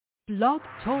Blog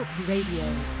Talk Radio.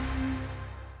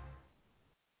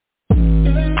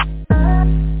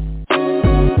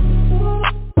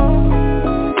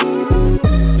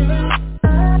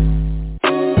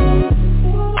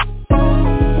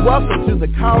 Welcome to the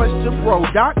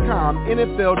College2Pro.com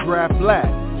NFL Draft Blast,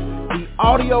 the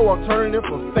audio alternative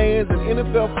for fans and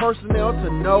NFL personnel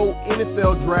to know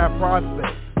NFL draft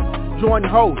prospects. Join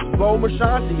host Bo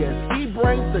Marchionte as he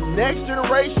brings the next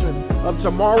generation of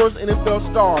tomorrow's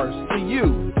NFL stars to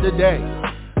you today.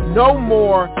 No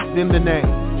more than the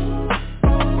name.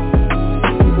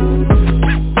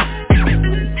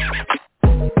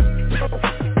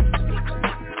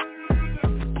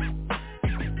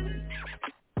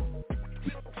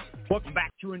 Welcome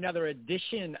back to another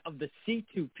edition of the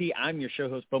C2P. I'm your show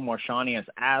host, Bo Marchionte.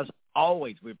 As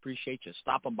always, we appreciate you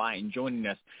stopping by and joining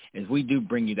us as we do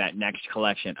bring you that next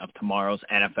collection of tomorrow's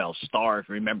NFL stars.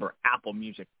 Remember, Apple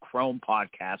Music, Chrome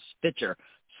Podcasts, Stitcher,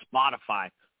 Spotify,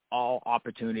 all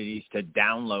opportunities to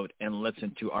download and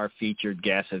listen to our featured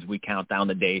guests as we count down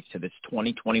the days to this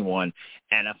 2021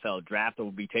 NFL draft that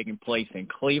will be taking place in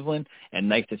Cleveland. And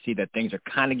nice to see that things are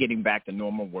kind of getting back to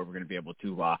normal where we're going to be able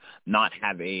to not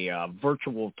have a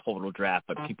virtual total draft,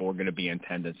 but people are going to be in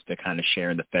attendance to kind of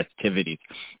share in the festivities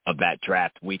of that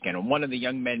draft weekend. And one of the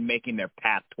young men making their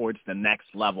path towards the next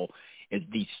level is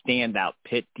the standout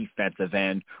Pitt defensive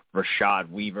end, Rashad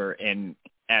Weaver. And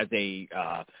as a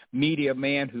media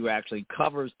man who actually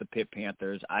covers the Pitt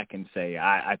Panthers, I can say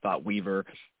I thought Weaver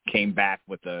came back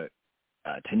with a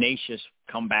tenacious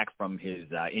comeback from his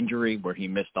injury where he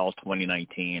missed all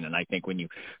 2019. And I think when you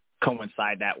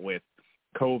coincide that with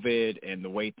COVID and the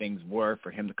way things were,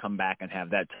 for him to come back and have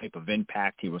that type of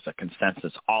impact, he was a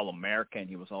consensus All-American.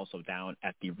 He was also down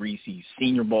at the Reese's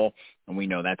Senior Bowl, and we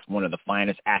know that's one of the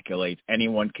finest accolades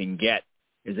anyone can get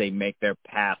as they make their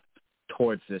path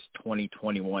towards this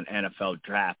 2021 NFL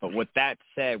draft. But with that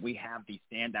said, we have the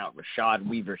standout Rashad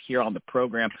Weaver here on the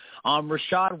program.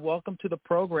 Rashad, welcome to the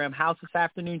program. How's this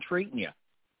afternoon treating you?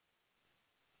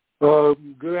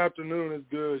 Good afternoon. It's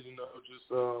good. Just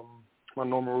my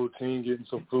normal routine, getting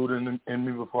some food in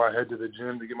me before I head to the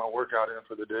gym to get my workout in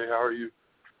for the day. How are you?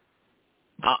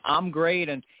 I'm great,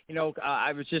 and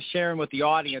I was just sharing with the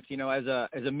audience, as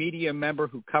a media member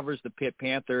who covers the Pitt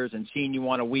Panthers and seeing you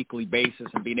on a weekly basis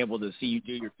and being able to see you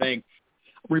do your thing,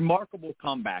 remarkable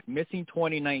comeback, missing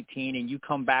 2019, and you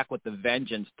come back with the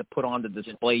vengeance to put on the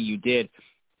display you did.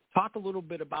 Talk a little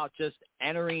bit about just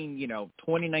entering,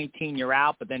 2019, you're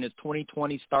out, but then as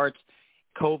 2020 starts,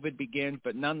 COVID begins,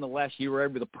 but nonetheless, you were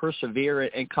able to persevere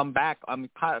and come back.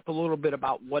 Talk a little bit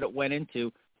about what it went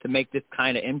into to make this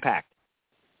kind of impact.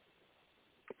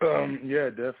 Yeah,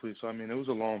 definitely. So, it was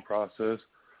a long process.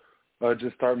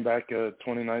 Just starting back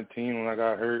 2019 when I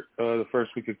got hurt the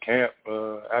first week of camp.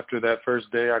 After that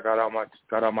first day, I got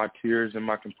out my tears and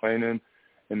my complaining,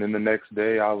 and then the next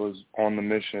day I was on the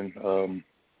mission.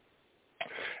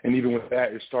 And even with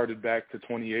that, it started back to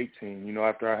 2018.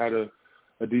 After I had a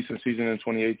decent season in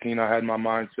 2018, I had my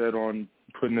mindset on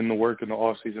putting in the work in the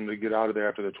off season to get out of there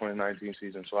after the 2019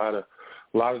 season. So I had a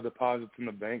lot of deposits in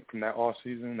the bank from that off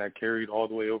season that carried all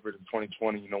the way over to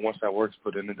 2020. Once that work's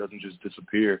put in, it doesn't just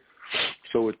disappear.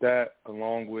 So with that,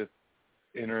 along with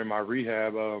entering my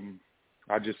rehab,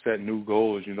 I just set new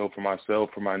goals, for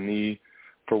myself, for my knee,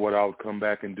 for what I would come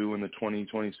back and do in the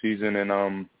 2020 season. And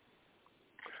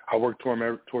I worked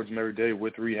towards them every day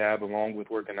with rehab, along with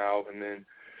working out. And then,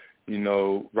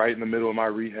 right in the middle of my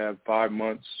rehab, 5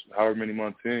 months, however many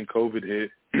months in, COVID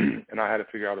hit, and I had to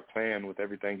figure out a plan with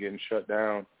everything getting shut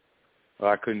down.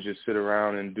 I couldn't just sit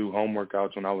around and do home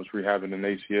workouts when I was rehabbing an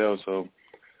ACL. So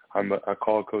I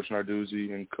called Coach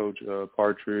Narduzzi and Coach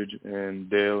Partridge and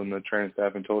Dale and the training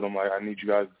staff and told them, I need you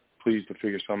guys please to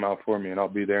figure something out for me, and I'll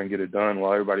be there and get it done.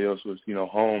 While everybody else was,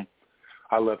 home,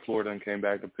 I left Florida and came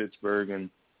back to Pittsburgh. And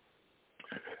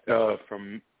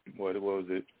from, what was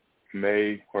it,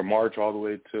 May or March all the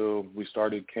way till we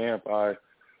started camp, I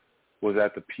was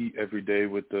at the Pete every day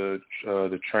with the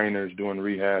trainers doing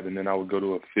rehab, and then I would go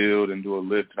to a field and do a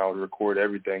lift, and I would record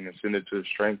everything and send it to the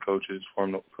strength coaches,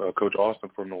 Coach Austin,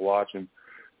 for him to watch and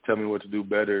tell me what to do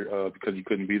better because he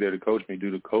couldn't be there to coach me due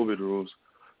to COVID rules.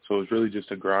 So it was really just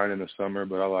a grind in the summer,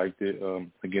 but I liked it.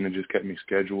 Again, it just kept me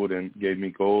scheduled and gave me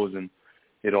goals, and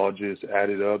it all just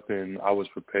added up, and I was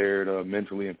prepared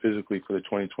mentally and physically for the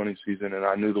 2020 season, and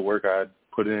I knew the work I had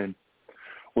put in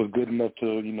was good enough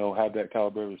to, have that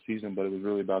caliber of a season, but it was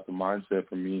really about the mindset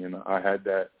for me, and I had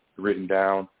that written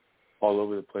down all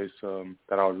over the place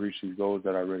that I would reach these goals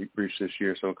that I reached this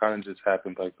year. So it kind of just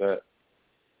happened like that.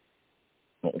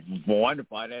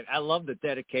 Wonderful. I love the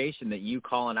dedication that you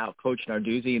calling out Coach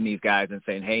Narduzzi and these guys and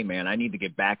saying, hey, man, I need to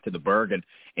get back to the Berg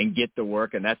and get to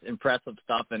work. And that's impressive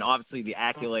stuff. And obviously the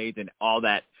accolades and all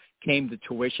that came to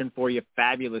tuition for you.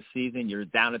 Fabulous season. You're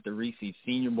down at the Reese's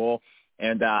Senior Bowl.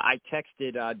 And I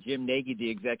texted Jim Nagy, the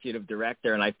executive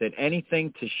director, and I said,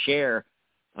 anything to share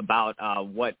about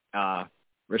what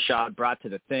Rashad brought to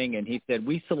the thing? And he said,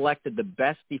 we selected the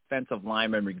best defensive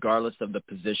lineman regardless of the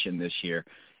position this year.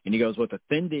 And he goes, with a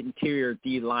thin interior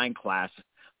D-line class,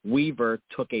 Weaver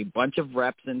took a bunch of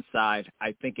reps inside.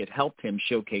 I think it helped him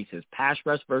showcase his pass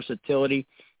rush versatility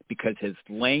because his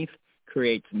length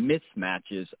creates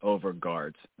mismatches over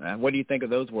guards. What do you think of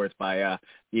those words by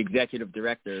the executive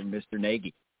director, Mr.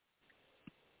 Nagy?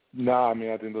 No, I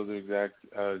mean, I think those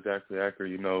are exactly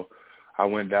accurate. You know, I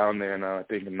went down there, and I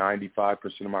think 95%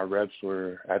 of my reps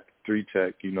were at the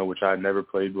 3-tech, you know, which I had never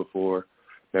played before,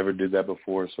 never did that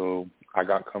before. So I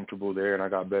got comfortable there, and I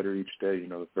got better each day. You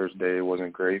know, the first day it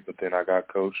wasn't great, but then I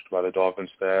got coached by the Dolphins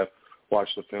staff,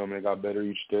 watched the film, and it got better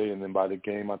each day. And then by the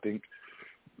game, I think,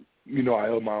 you know, I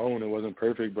held my own. It wasn't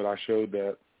perfect, but I showed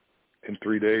that in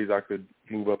 3 days I could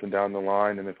move up and down the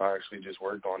line, and if I actually just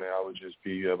worked on it, I would just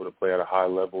be able to play at a high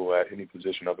level at any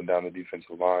position up and down the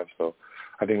defensive line. So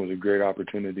I think it was a great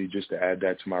opportunity just to add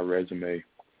that to my resume.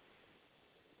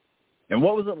 And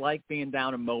what was it like being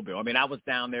down in Mobile? I mean, I was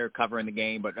down there covering the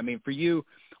game, but, I mean, for you,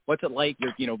 what's it like?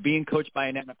 You're, you know, being coached by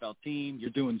an NFL team. You're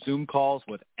doing Zoom calls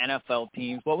with NFL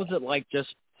teams. What was it like just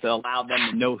to allow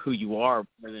them to know who you are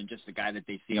rather than just the guy that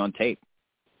they see on tape?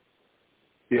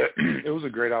 Yeah, it was a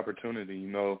great opportunity. You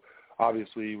know,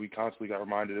 obviously we constantly got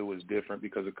reminded it was different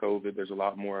because of COVID. There's a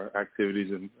lot more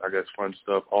activities and, I guess, fun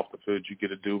stuff off the field you get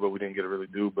to do, but we didn't get to really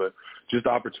do. But just the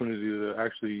opportunity to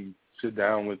actually sit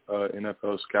down with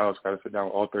NFL scouts, got to sit down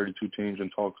with all 32 teams and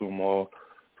talk to them all,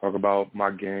 talk about my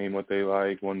game, what they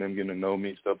like, want them getting to know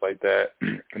me, stuff like that.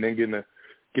 And then getting to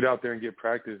get out there and get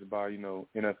practiced by, you know,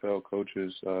 NFL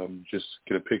coaches, just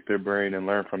get to pick their brain and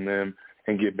learn from them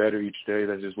and get better each day.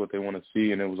 That's just what they want to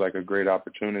see, and it was like a great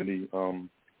opportunity.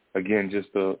 Again,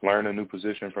 just to learn a new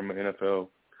position from an NFL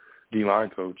D-line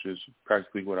coach is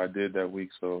practically what I did that week,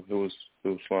 so it was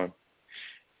fun.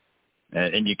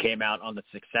 And you came out on the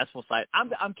successful side.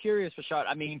 I'm curious, Rashad.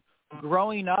 I mean,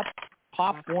 growing up,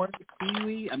 pop-born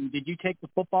Kiwi, I mean, did you take the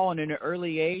football in an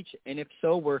early age? And if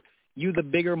so, were you the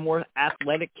bigger, more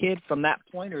athletic kid from that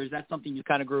point, or is that something you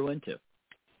kind of grew into?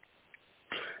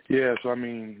 Yeah, so, I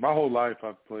mean, my whole life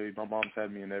I've played. My mom's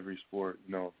had me in every sport,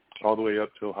 you know, all the way up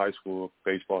till high school,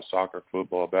 baseball, soccer,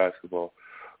 football, basketball.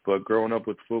 But growing up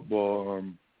with football,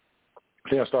 I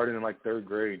think I started in, like, third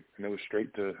grade, and it was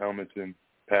straight to helmets and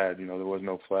pad. You know, there was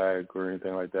no flag or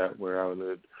anything like that where I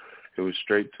lived. It was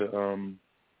straight to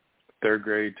third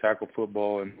grade tackle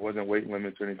football, and it wasn't weight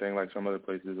limits or anything like some other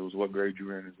places. It was what grade you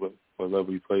were in is what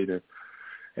level you played in.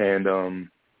 And,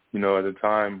 you know, at the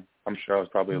time, I'm sure I was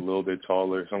probably a little bit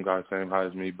taller, some guys same height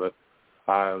as me, but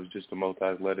I was just the most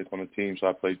athletic on the team, so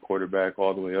I played quarterback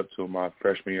all the way up to my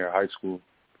freshman year of high school.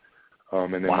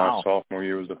 And then my sophomore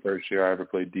year was the first year I ever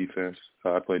played defense.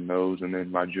 I played nose, and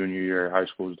then my junior year of high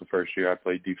school was the first year I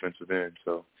played defensive end.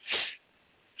 So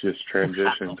just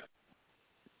transitioned.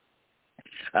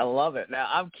 I love it. Now,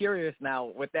 I'm curious now,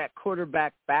 with that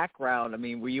quarterback background, I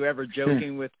mean, were you ever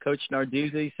joking with Coach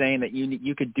Narduzzi saying that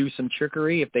you could do some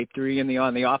trickery if they threw you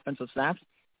on the offensive snaps?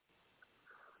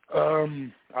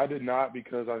 I did not,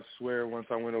 because I swear once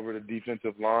I went over the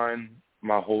defensive line,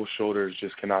 my whole shoulders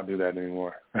just cannot do that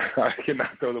anymore. I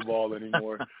cannot throw the ball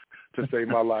anymore to save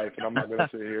my life, and I'm not going to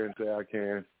sit here and say I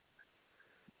can.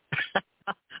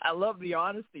 I love the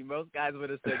honesty. Most guys would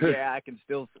have said, yeah, I can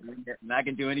still swing it, and I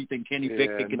can do anything Kenny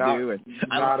Pickett can do. And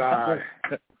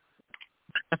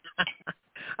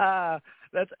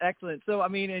that's excellent. So, I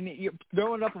mean, and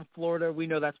growing up in Florida, we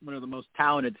know that's one of the most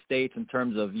talented states in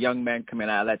terms of young men coming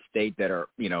out of that state that are,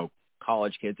 you know,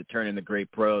 college kids that turn into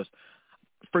great pros.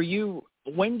 For you,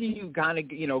 when do you kind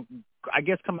of, you know, I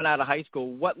guess coming out of high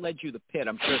school, what led you to Pitt?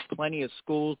 I'm sure plenty of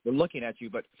schools were looking at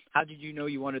you, but how did you know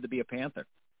you wanted to be a Panther?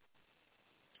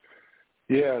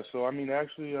 Yeah, so, I mean,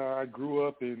 actually, I grew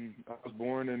up I was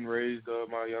born and raised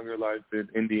my younger life in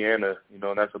Indiana. You know,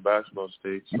 and that's a basketball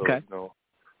state. So, okay. You know,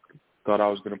 thought I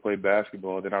was going to play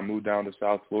basketball. Then I moved down to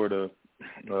South Florida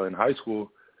in high school,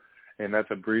 and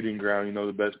that's a breeding ground, you know,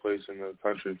 the best place in the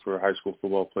country for high school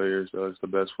football players. It's the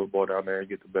best football down there. You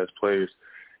get the best players.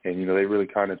 And, you know, they really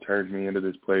kind of turned me into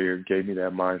this player, gave me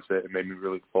that mindset, and made me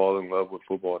really fall in love with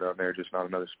football down there, just not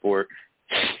another sport.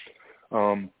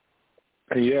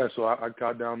 And yeah, so I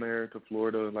got down there to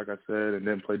Florida, like I said, and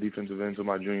then played defensive end until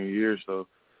my junior year. So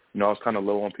I was kind of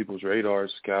low on people's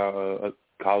radars,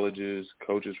 colleges,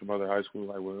 coaches from other high schools,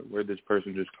 like where this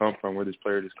person just come from, where this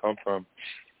player just come from.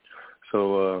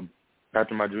 So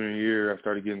after my junior year, I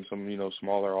started getting some,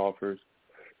 smaller offers,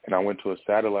 and I went to a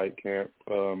satellite camp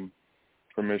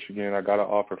for Michigan. I got an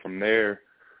offer from there.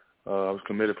 I was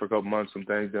committed for a couple months. Some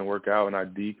things didn't work out, and I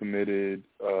decommitted,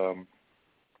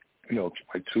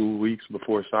 like 2 weeks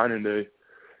before signing day.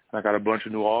 I got a bunch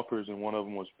of new offers, and one of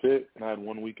them was Pitt, and I had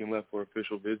 1 weekend left for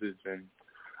official visits, and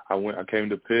I came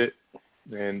to Pitt,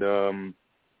 and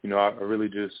I really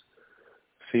just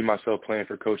see myself playing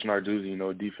for Coach Narduzzi,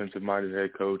 a defensive-minded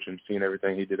head coach, and seeing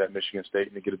everything he did at Michigan State,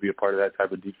 and to get to be a part of that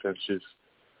type of defense just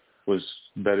was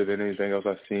better than anything else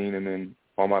I've seen. And then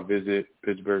on my visit,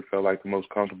 Pittsburgh felt like the most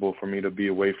comfortable for me to be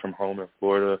away from home in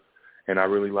Florida. And I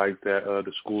really like that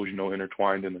the school's,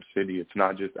 intertwined in the city. It's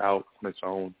not just out on its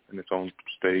own, in its own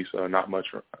space,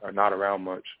 not around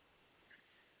much.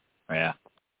 Yeah.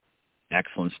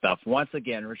 Excellent stuff. Once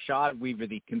again, Rashad Weaver,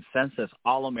 the consensus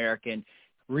All-American,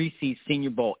 Reese's Senior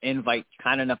Bowl invite,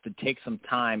 kind enough to take some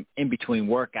time in between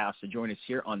workouts to join us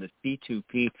here on the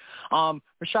C2P.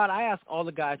 Rashad, I ask all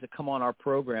the guys that come on our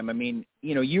program, I mean,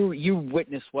 you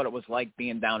witnessed what it was like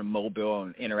being down in Mobile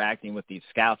and interacting with these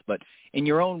scouts, but in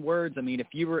your own words, I mean, if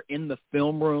you were in the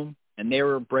film room and they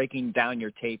were breaking down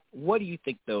your tape, what do you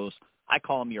think those, I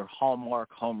call them your hallmark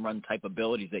home run type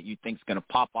abilities that you think is going to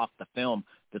pop off the film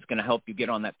that's going to help you get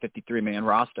on that 53-man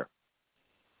roster?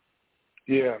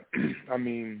 Yeah, I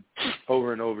mean,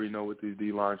 over and over, with these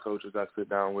D-line coaches I sit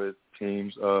down with,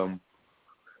 teams,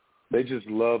 they just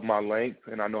love my length,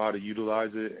 and I know how to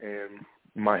utilize it, and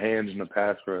my hands in the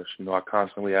pass rush. I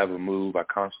constantly have a move. I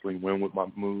constantly win with my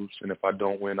moves, and if I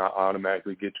don't win, I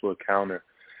automatically get to a counter,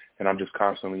 and I'm just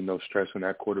constantly, stressing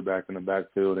that quarterback in the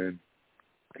backfield. And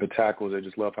the tackles, they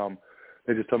just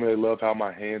tell me they love how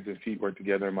my hands and feet work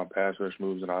together in my pass rush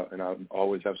moves, and I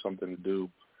always have something to do.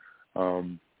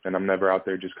 And I'm never out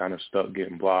there just kind of stuck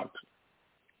getting blocked.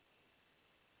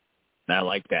 I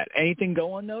like that. Anything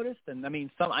go unnoticed? And, I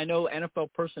mean, I know NFL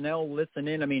personnel listen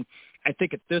in. I mean, I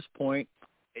think at this point,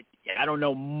 I don't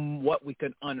know what we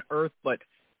could unearth, but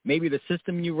maybe the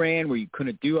system you ran where you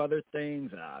couldn't do other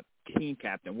things, team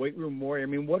captain, weight room warrior. I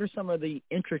mean, what are some of the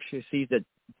intricacies that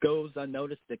goes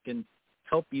unnoticed that can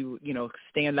help you,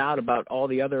 stand out about all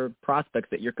the other prospects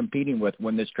that you're competing with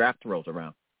when this draft rolls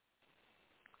around?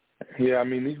 Yeah, I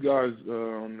mean, these guys, these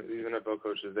NFL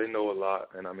coaches, they know a lot,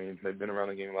 and, I mean, they've been around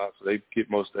the game a lot, so they get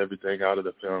most of everything out of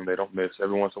the film. They don't miss.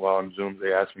 Every once in a while on Zoom,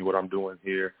 they ask me what I'm doing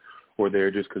here or there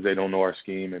just because they don't know our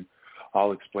scheme, and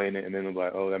I'll explain it, and then they're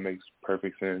like, oh, that makes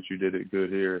perfect sense. You did it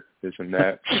good here, this and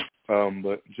that.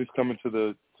 But just coming to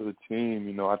the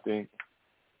team, I think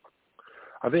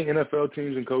NFL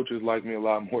teams and coaches like me a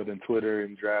lot more than Twitter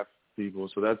and draft people,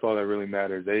 so that's all that really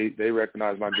matters. They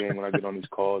recognize my game when I get on these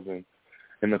calls,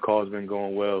 and the call's been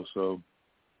going well. So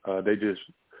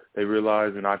they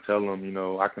realize, and I tell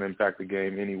them, I can impact the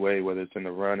game any way, whether it's in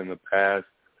the run, in the pass,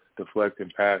 deflecting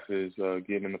passes,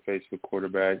 getting in the face of the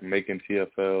quarterback, making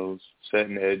TFLs,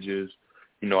 setting edges.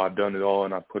 I've done it all,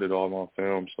 and I put it all on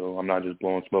film. So I'm not just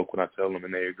blowing smoke when I tell them,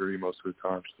 and they agree most of the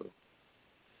time. So.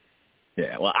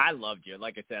 Yeah, well, I loved you.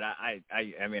 Like I said,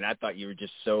 I mean, I thought you were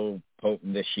just so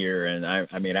potent this year, and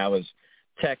I was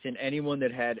texting anyone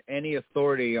that had any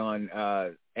authority on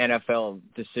NFL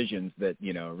decisions that,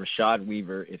 Rashad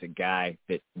Weaver is a guy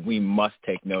that we must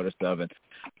take notice of. And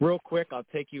real quick, I'll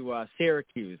take you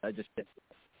Syracuse. I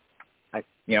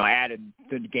added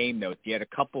the game notes. You had a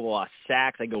couple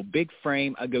sacks. I go big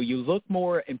frame. I go, you look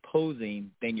more imposing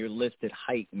than your listed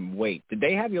height and weight. Did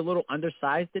they have you a little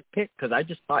undersized at Pitt? Because I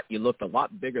just thought you looked a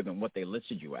lot bigger than what they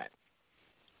listed you at.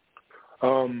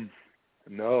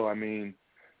 No, I mean,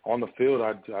 on the field,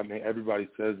 I mean, everybody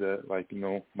says that, like,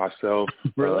 myself,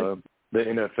 really? the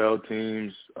NFL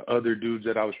teams, other dudes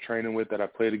that I was training with that I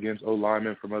played against,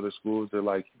 O-linemen from other schools, they're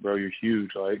like, bro, you're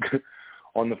huge. Like,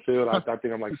 on the field, I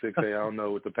think I'm like 6'8", I don't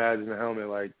know, with the pads and the helmet,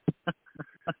 like,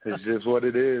 it's just what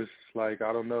it is. Like,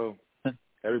 I don't know.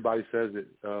 Everybody says it.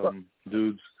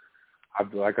 Dudes,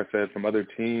 like I said, from other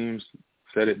teams,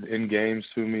 said it in games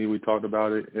to me. We talked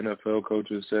about it. NFL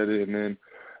coaches said it. And then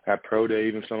at Pro Day,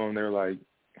 even some of them, they're like,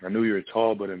 I knew you were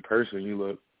tall, but in person you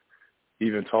look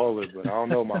even taller. But I don't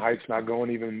know. My height's not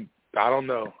going even – I don't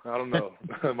know.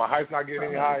 My height's not getting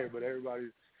any higher, but everybody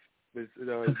it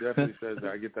definitely says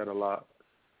that. I get that a lot.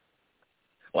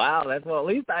 Wow, that's well.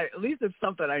 At least it's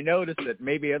something I noticed that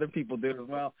maybe other people do as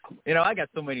well. You know, I got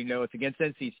so many notes against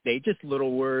NC State, just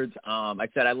little words. I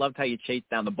said I loved how you chased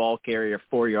down the ball carrier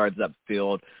 4 yards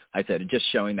upfield. I said just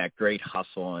showing that great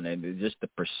hustle and just the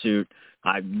pursuit.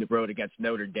 I wrote against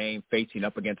Notre Dame, facing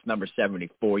up against number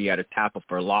 74. You had a tackle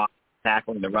for a loss,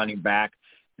 tackling the running back.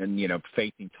 And, you know,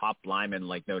 facing top linemen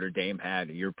like Notre Dame had,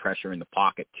 your pressure in the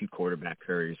pocket, 2 quarterback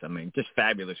hurries. I mean, just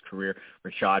fabulous career,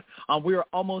 Rashad. We are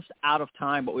almost out of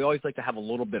time, but we always like to have a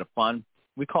little bit of fun.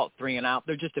 We call it 3 and Out.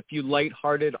 They're just a few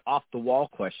lighthearted, off-the-wall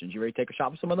questions. You ready to take a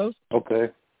shot with some of those? Okay.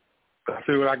 Let's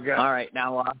see what I got. All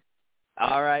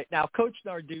right. Now, Coach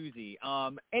Narduzzi,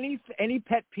 any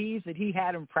pet peeves that he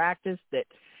had in practice that,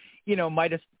 you know,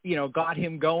 might have, you know, got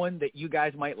him going that you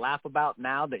guys might laugh about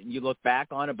now that you look back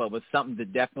on it, but was something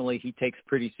that definitely he takes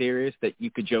pretty serious that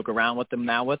you could joke around with him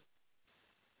now with?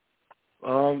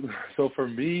 So for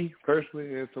me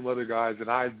personally and some other guys, and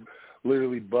I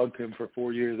literally bugged him for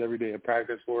 4 years every day in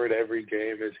practice for it, every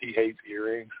game, is he hates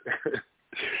earrings.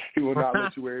 He will not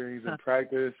let you wear earrings in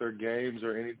practice or games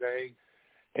or anything.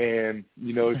 And,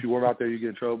 you know, if you wear them out there, you get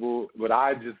in trouble. But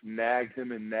I just nagged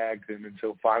him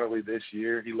until finally this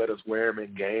year he let us wear them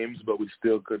in games, but we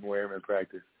still couldn't wear them in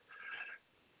practice.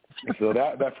 So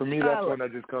that for me, that's one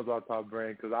that just comes off top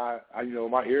brain because I, you know,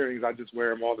 my earrings, I just wear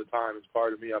them all the time. It's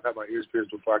part of me. I've had my ears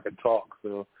pierced before I could talk,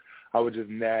 so I would just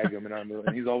nag him.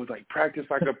 And he's always like, practice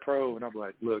like a pro. And I'm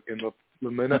like, look, in the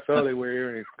NFL, they wear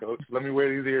earrings, coach. Let me wear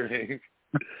these earrings.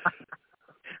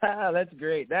 That's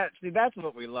great. That's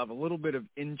what we love, a little bit of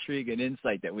intrigue and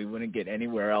insight that we wouldn't get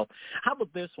anywhere else. How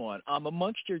about this one?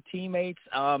 Amongst your teammates,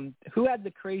 who had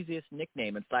the craziest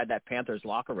nickname inside that Panthers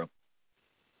locker room?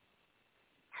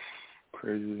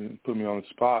 Crazy. Put me on the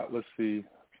spot. Let's see.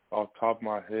 Off the top of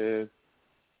my head.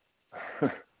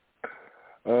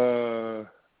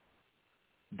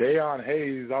 Dayon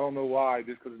Hayes. I don't know why.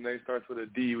 Just because his name starts with a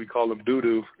D, we call him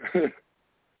Doo-Doo.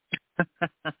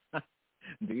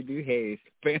 Doo-Doo Hayes.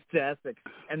 Fantastic.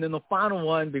 And then the final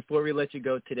one before we let you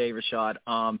go today, Rashad,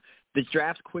 the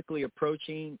draft's quickly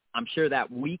approaching. I'm sure that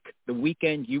the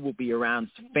weekend, you will be around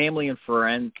family and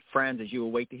friends as you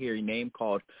will wait to hear your name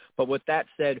called. But with that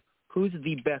said, who's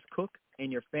the best cook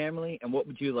in your family, and what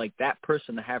would you like that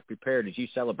person to have prepared as you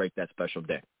celebrate that special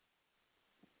day?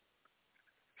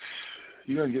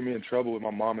 You're going to get me in trouble with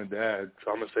my mom and dad,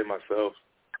 so I'm going to say myself.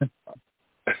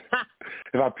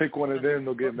 If I pick one of them,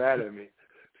 they'll get mad at me.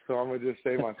 So I'm going to just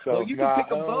say myself. Well, you can pick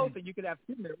them both, and you could have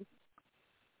 2 minutes.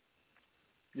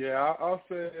 Yeah, I'll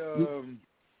say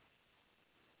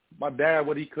my dad,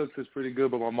 what he cooks is pretty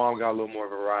good, but my mom got a little more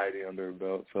variety under her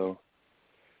belt. So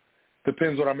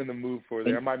depends what I'm in the mood for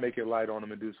there. I might make it light on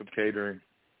him and do some catering.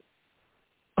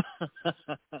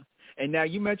 And now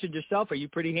you mentioned yourself. Are you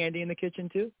pretty handy in the kitchen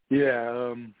too?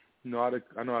 Yeah, I know how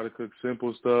to cook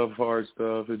simple stuff, hard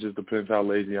stuff. It just depends how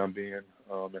lazy I'm being and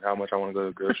how much I want to go to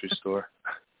the grocery store.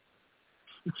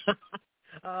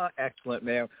 Excellent,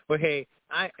 man. Well, hey,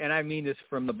 I mean this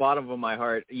from the bottom of my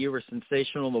heart. You were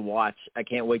sensational to watch. I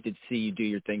can't wait to see you do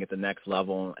your thing at the next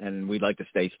level, and we'd like to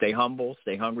stay humble,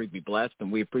 stay hungry, be blessed,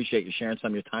 and we appreciate you sharing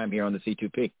some of your time here on the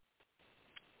C2P.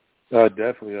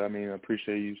 Definitely. I mean, I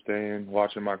appreciate you staying,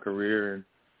 watching my career, and,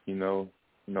 you know,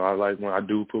 I like when I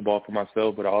do football for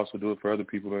myself, but I also do it for other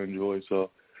people to enjoy.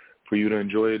 So for you to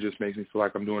enjoy it just makes me feel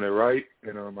like I'm doing it right,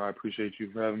 and I appreciate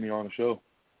you for having me on the show.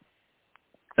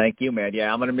 Thank you, man.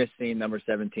 Yeah, I'm going to miss seeing number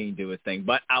 17 do his thing,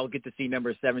 but I'll get to see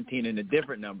number 17 in a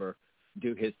different number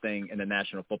do his thing in the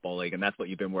National Football League, and that's what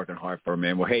you've been working hard for,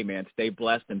 man. Well, hey, man, stay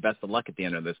blessed and best of luck at the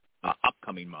end of this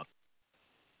upcoming month.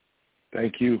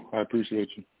 Thank you. I appreciate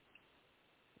you.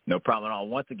 No problem at all.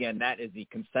 Once again, that is the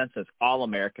consensus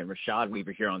All-American Rashad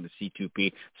Weaver here on the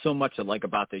C2P. So much to like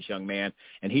about this young man.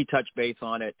 And he touched base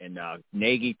on it, and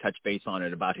Nagy touched base on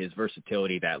it about his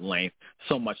versatility, that length.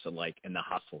 So much to like, and the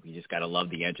hustle. You just got to love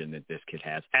the engine that this kid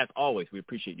has. As always, we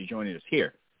appreciate you joining us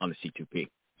here on the C2P.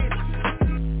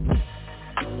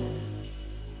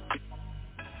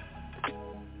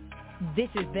 This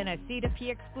has been a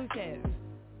C2P exclusive.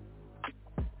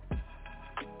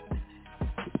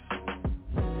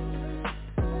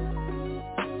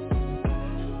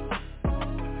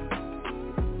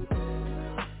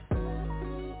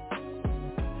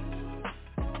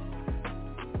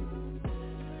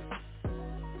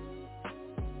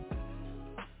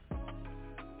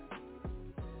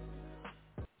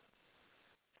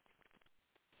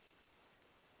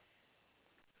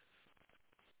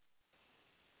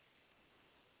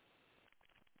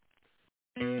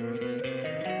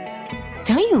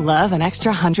 Don't you love an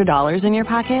extra $100 in your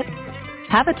pocket?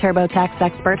 Have a TurboTax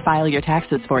expert file your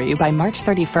taxes for you by March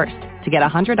 31st to get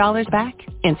 $100 back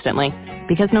instantly.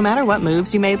 Because no matter what moves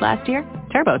you made last year,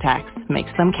 TurboTax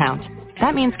makes them count.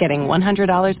 That means getting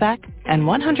 $100 back and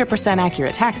 100%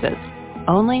 accurate taxes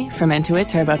only from Intuit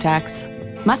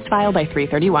TurboTax. Must file by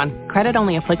 3/31. Credit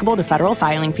only applicable to federal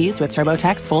filing fees with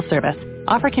TurboTax full service.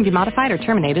 Offer can be modified or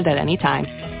terminated at any time.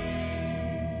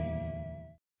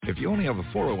 If you only have a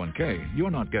 401k, you're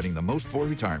not getting the most for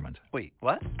retirement. Wait,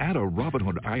 what? Add a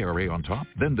Robinhood IRA on top,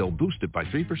 then they'll boost it by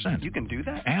 3%. You can do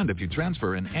that? And if you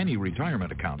transfer in any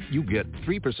retirement account, you get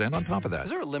 3% on top of that. Is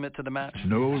there a limit to the match?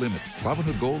 No limit.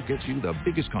 Robinhood Gold gets you the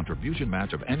biggest contribution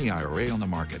match of any IRA on the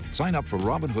market. Sign up for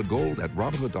Robinhood Gold at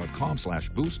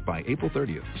Robinhood.com/boost by April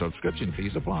 30th. Subscription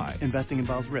fees apply. Investing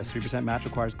involves risk. 3% match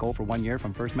requires gold for 1 year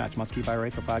from first match. Must keep IRA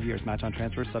for 5 years. Match on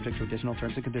transfers subject to additional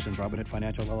terms and conditions. Robinhood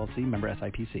Financial LLC, member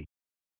SIPC.